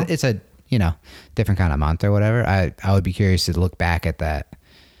because it's a different kind of month or whatever. I would be curious to look back at that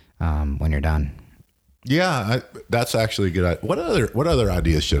when you're done. Yeah, that's actually a good idea. What other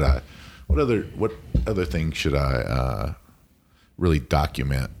ideas should I? What other things should I really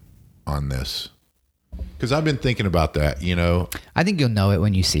document on this? Because I've been thinking about that. I think you'll know it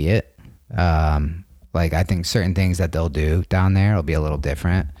when you see it. Like I think certain things that they'll do down there will be a little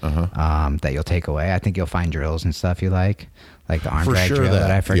different. That you'll take away. I think you'll find drills and stuff you like the arm For drag sure drill that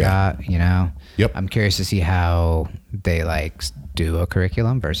I forgot. Yep. I'm curious to see how they like do a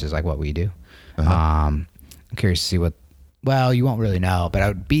curriculum versus like what we do. I'm curious to see what. Well, you won't really know, but I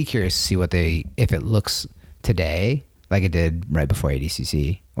would be curious to see if it looks today like it did right before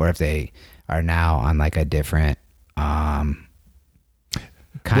ADCC, or if they are now on like a different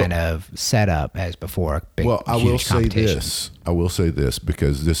kind of setup as before. I will say this. I will say this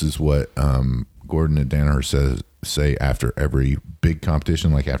because this is what Gordon and Danaher say after every big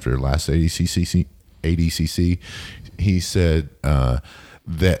competition, like after last ADCC. He said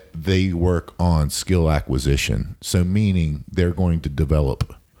that they work on skill acquisition. So meaning they're going to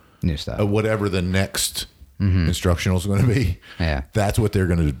develop new stuff. whatever the next instructional is going to be. Yeah. That's what they're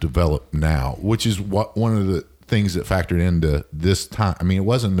going to develop now, which is what one of the things that factored into this time. I mean, it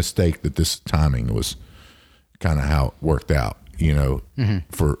wasn't a mistake that this timing was kind of how it worked out, you know,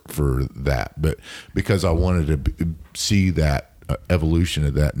 for that. But because I wanted to see that evolution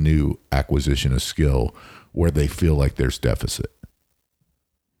of that new acquisition of skill where they feel like there's deficit.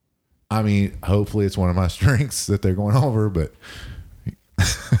 I mean, hopefully it's one of my strengths that they're going over, but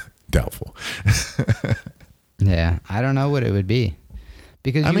doubtful. Yeah, I don't know what it would be.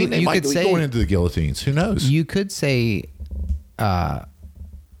 Because I mean, they might could be going into the guillotines. Who knows? You could say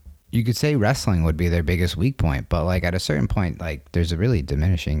wrestling would be their biggest weak point, but like at a certain point, like there's a really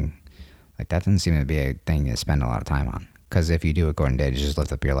diminishing, like that doesn't seem to be a thing to spend a lot of time on. Because if you do what Gordon did, just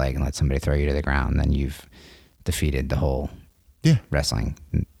lift up your leg and let somebody throw you to the ground, then you've defeated the whole wrestling.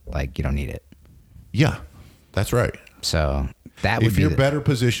 Like you don't need it. Yeah, that's right. So that would if you're better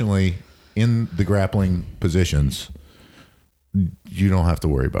positionally in the grappling positions, you don't have to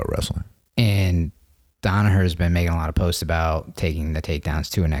worry about wrestling. And Danaher's been making a lot of posts about taking the takedowns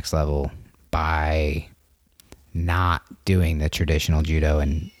to a next level by not doing the traditional judo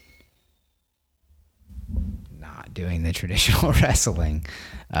and not doing the traditional wrestling.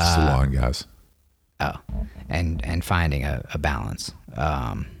 Salon guys. Oh, and finding a balance,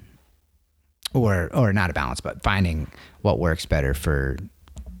 or not a balance, but finding what works better for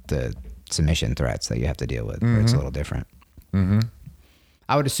the submission threats that you have to deal with, where it's a little different. Mm-hmm.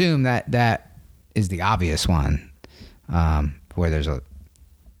 I would assume that is the obvious one, where there's a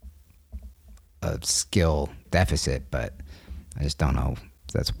skill deficit, but I just don't know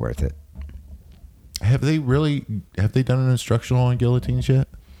if that's worth it. Have they done an instructional on guillotines yet?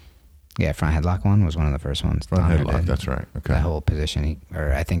 Yeah, front headlock one was one of the first ones. Front headlock, that's right. Okay. That whole position,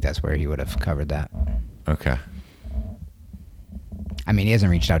 I think that's where he would have covered that. Okay. I mean, he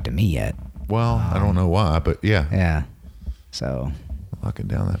hasn't reached out to me yet. Well, I don't know why, but yeah. Yeah. So. Locking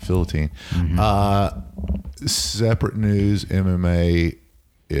down that guillotine. Mm-hmm. Separate news, MMA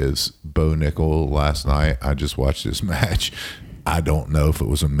is Bo Nickel last night. I just watched this match. I don't know if it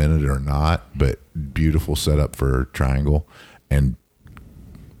was a minute or not, but beautiful setup for triangle and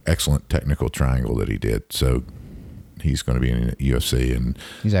excellent technical triangle that he did. So he's going to be in the UFC, and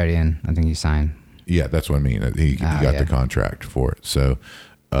he's already in. I think he signed. Yeah, that's what I mean. He got the contract for it. So,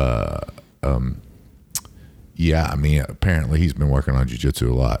 yeah, I mean, apparently he's been working on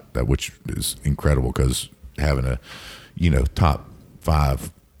jiu-jitsu a lot, which is incredible because having a, top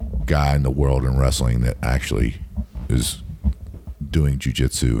 5 guy in the world in wrestling that actually is doing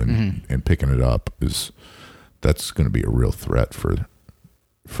jiu-jitsu and picking it up that's going to be a real threat for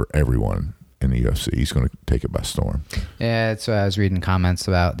everyone in the UFC. He's going to take it by storm. Yeah, that's what I was reading comments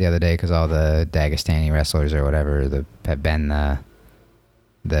about the other day, because all the Dagestani wrestlers or whatever have been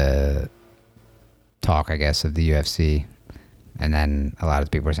the talk, I guess, of the UFC. And then a lot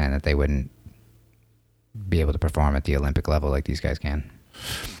of people were saying that they wouldn't be able to perform at the Olympic level like these guys can.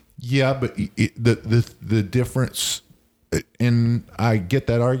 Yeah, but the difference, and I get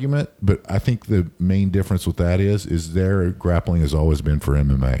that argument, but I think the main difference with that is their grappling has always been for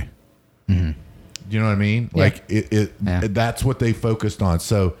MMA. Mm-hmm. You know what I mean? Yeah. Like that's what they focused on.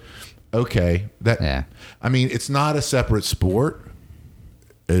 So, okay, I mean, it's not a separate sport.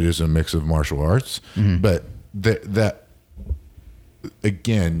 It is a mix of martial arts, but that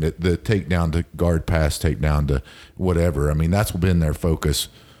again, the takedown to guard pass, takedown to whatever. I mean, that's been their focus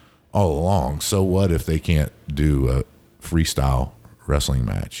all along. So what if they can't do a freestyle wrestling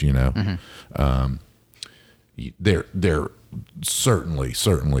match? They're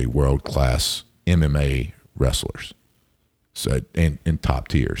certainly world class MMA wrestlers, so in top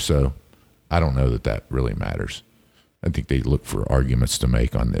tier. So I don't know that really matters. I think they look for arguments to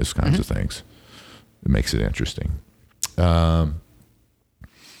make on those kinds of things. It makes it interesting. What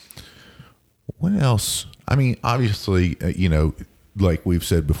else? I mean, obviously, like we've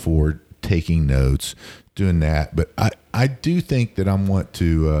said before, taking notes, doing that. But I do think that I'm going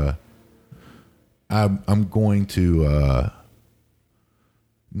to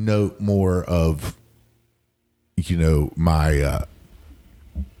note more of,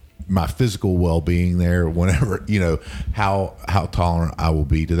 my physical well-being there whenever, how tolerant I will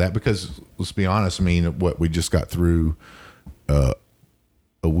be to that. Because let's be honest, I mean, we just got through a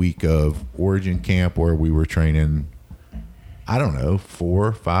week of Origin camp where we were training, I don't know, 4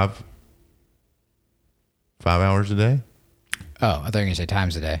 or 5 hours a day. Oh, I thought you were going to say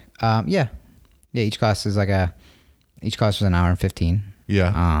times a day. Yeah. Each class is each class was an hour and 15.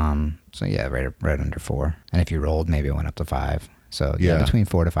 Yeah. So yeah, right under 4. And if you rolled, maybe it went up to 5. So yeah, between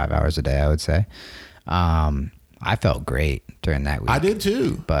 4 to 5 hours a day, I would say. I felt great during that week. I did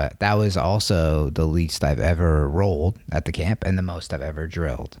too. But that was also the least I've ever rolled at the camp and the most I've ever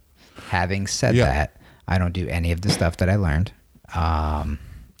drilled. Having said that, I don't do any of the stuff that I learned.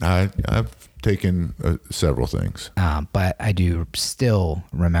 I've taken several things. But I do still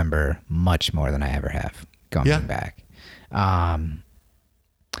remember much more than I ever have going back.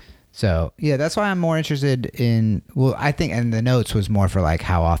 So yeah, that's why I'm more interested in, well, I think, and the notes was more for like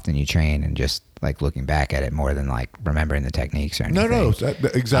how often you train and just like looking back at it more than like remembering the techniques or anything. No,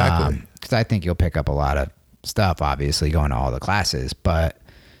 exactly. Because I think you'll pick up a lot of stuff, obviously, going to all the classes, but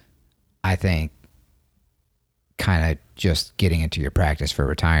I think kind of just getting into your practice for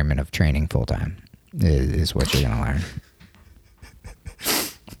retirement of training full time is what you're going to learn.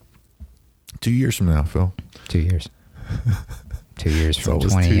 2 years from now, Phil. 2 years. 2 years from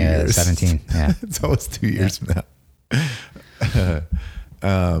 2017. Yeah. It's always 2 years from now.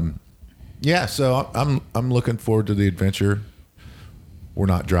 Yeah, so I'm looking forward to the adventure. We're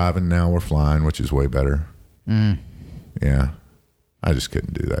not driving now, we're flying, which is way better. Yeah. I just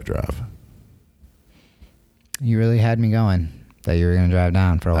couldn't do that drive. You really had me going that you were going to drive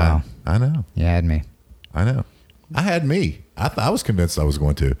down for a while. I know. You had me. I know. I had me. I was convinced I was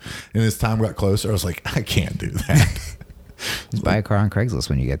going to. And as time got closer, I was like, I can't do that. Just buy a car on Craigslist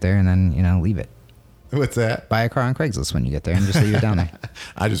when you get there and then, leave it. What's that? Buy a car on Craigslist when you get there and just leave it down there.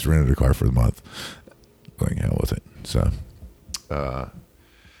 I just rented a car for the month. Like, hell with it.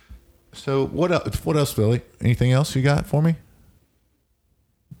 So what else, Philly? Anything else you got for me?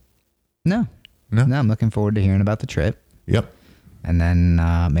 No, I'm looking forward to hearing about the trip. Yep. And then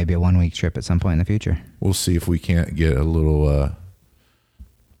maybe a 1 week trip at some point in the future. We'll see if we can't get a little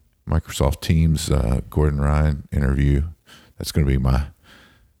Microsoft Teams Gordon Ryan interview. That's going to be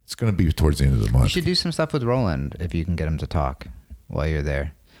it's going to be towards the end of the month. You should do some stuff with Roland if you can get him to talk while you're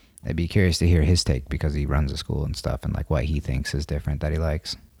there. I'd be curious to hear his take because he runs a school and stuff and like what he thinks is different that he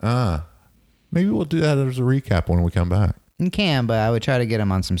likes. Maybe we'll do that as a recap when we come back. You can, but I would try to get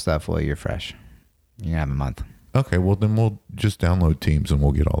him on some stuff while you're fresh. You're going to have a month. Okay, well then we'll just download Teams and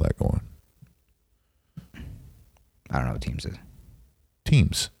we'll get all that going. I don't know what Teams is.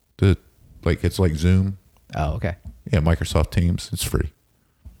 Teams. It's like Zoom. Oh, okay. Yeah, Microsoft Teams. It's free.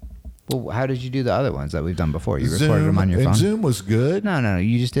 Well, how did you do the other ones that we've done before? You recorded them on your phone? And Zoom was good. No.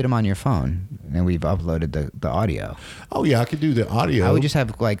 You just did them on your phone, and we've uploaded the audio. Oh, yeah, I could do the audio. I would just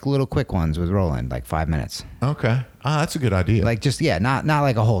have, like, little quick ones with Roland, like 5 minutes. Okay. That's a good idea. Like, just, not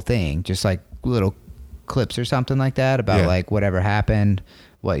like a whole thing. Just, like, little clips or something like that about, like, whatever happened,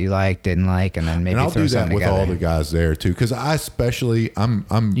 what you liked, didn't like, and then maybe and I'll throw do that something with together. all the guys there, too, because I especially, I'm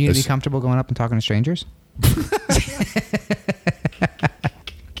You gonna be comfortable going up and talking to strangers?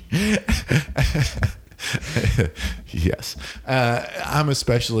 Yes. I'm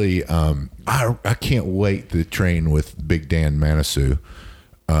especially I can't wait to train with Big Dan Manisu.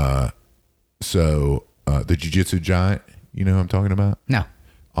 So the jiu-jitsu giant, you know who I'm talking about? No.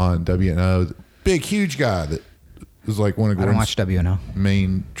 On WNO, big huge guy that was like one of I don't watch WNO.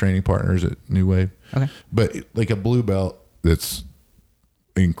 main training partners at New Wave. Okay. But like a blue belt that's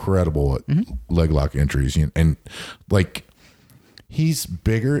incredible at leg lock entries and like he's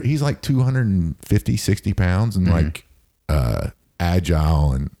bigger. He's like 250, 60 pounds and like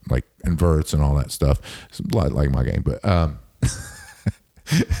agile and like inverts and all that stuff. It's a lot like my game, but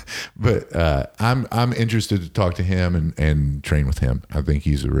I'm interested to talk to him and train with him. I think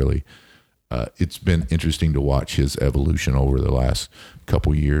he's a really it's been interesting to watch his evolution over the last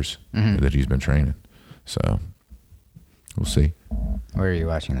couple years that he's been training. So we'll see. Where are you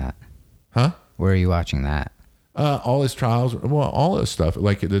watching that? Huh? Where are you watching that? All his trials, all his stuff,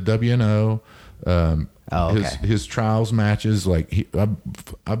 like the WNO, his trials matches. Like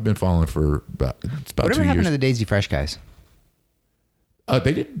I've been following for about 2 years. Whatever happened to the Daisy Fresh guys?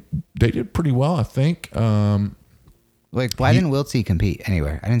 They did pretty well, I think. Like, why didn't Wiltsey compete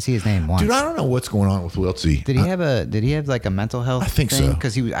anywhere? I didn't see his name once. Dude, I don't know what's going on with Wiltsey. Did he have like a mental health? I think thing? so.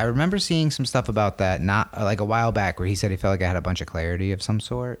 Because I remember seeing some stuff about that, not like a while back, where he said he felt like I had a bunch of clarity of some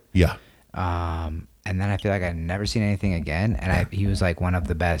sort. Yeah. And then I feel like I've never seen anything again. And he was like one of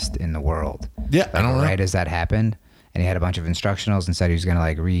the best in the world. Yeah, like, I don't know. Right as that happened. And he had a bunch of instructionals and said he was going to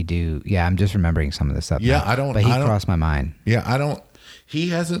like redo. Yeah, I'm just remembering some of this stuff. Yeah, now. But he crossed my mind. Yeah, he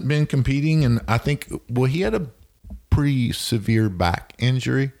hasn't been competing. And I think, he had a pretty severe back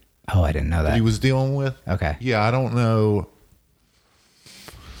injury. Oh, I didn't know that. He was dealing with. Okay. Yeah, I don't know.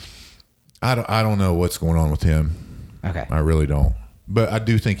 I don't know what's going on with him. Okay. I really don't. But I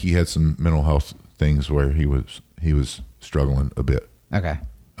do think he had some mental health things where he was struggling a bit. Okay.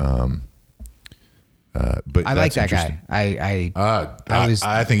 But I like that guy. I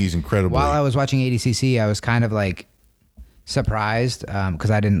think he's incredible. While I was watching ADCC, I was kind of like surprised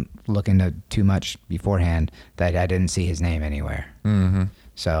because I didn't look into too much beforehand that I didn't see his name anywhere. Mm-hmm.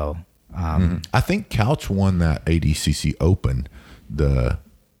 So I think Couch won that ADCC Open, the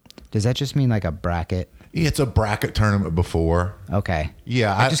Does that just mean like a bracket? It's a bracket tournament before. Okay.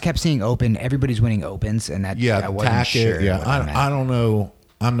 Yeah, I just kept seeing open. Everybody's winning opens, and that I wasn't sure. Yeah, I don't know.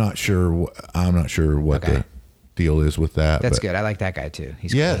 I'm not sure. I'm not sure what the deal is with that. That's good. I like that guy too.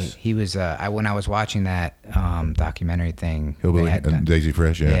 He's yes. He was. when I was watching that documentary thing, Hillbilly and Daisy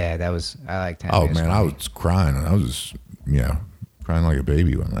Fresh. Yeah, that was. I liked him. Oh man, I was crying. I was just crying like a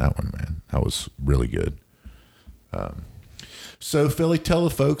baby on that one, man. That was really good. So, Philly, tell the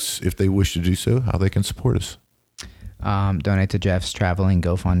folks, if they wish to do so, how they can support us. Donate to Jeff's traveling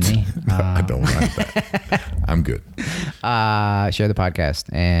GoFundMe. I don't like that. I'm good. Share the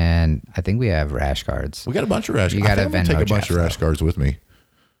podcast, and I think we have rash cards. We got a bunch of rash cards. You got to take a bunch of rash cards with me.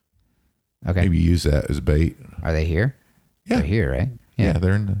 Okay. Maybe use that as bait. Are they here? Yeah, they're here, right? Yeah,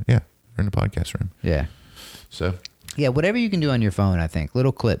 they're in the podcast room. Yeah. So. Yeah, whatever you can do on your phone, I think.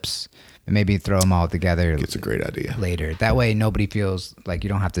 Little clips. And maybe throw them all together. It's a great idea. Later. That way nobody feels like you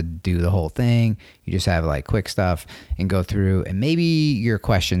don't have to do the whole thing. You just have like quick stuff and go through. And maybe your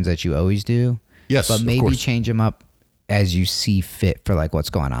questions that you always do. Yes, but maybe change them up as you see fit for like what's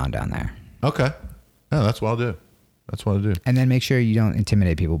going on down there. Okay. No, that's what I'll do. And then make sure you don't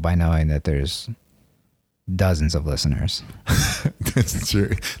intimidate people by knowing that there's dozens of listeners. That's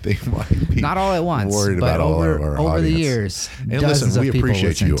true. They might be not all at once, worried but about all of our over audience. the years. And listen, we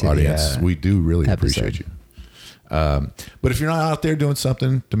appreciate you, audience. We do really appreciate you. But if you're not out there doing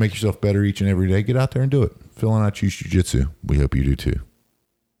something to make yourself better each and every day, get out there and do it. Phil and I choose jiu-jitsu. We hope you do too.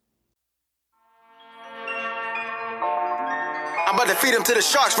 I'm about to feed them to the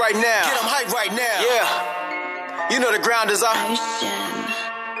sharks right now. Get them hype right now. Yeah. You know the ground is up.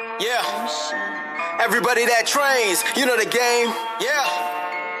 Yeah. Everybody that trains, you know the game. Yeah.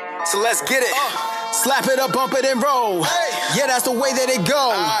 So let's get it. Slap it up, bump it, and roll. Hey. Yeah, that's the way that it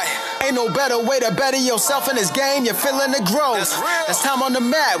goes. Ain't no better way to better yourself in this game. You're feeling the growth. That's time on the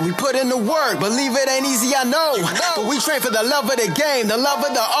mat. We put in the work. Believe it ain't easy, I know. But we train for the love of the game, the love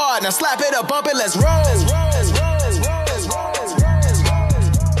of the art. Now slap it up, bump it, let's roll.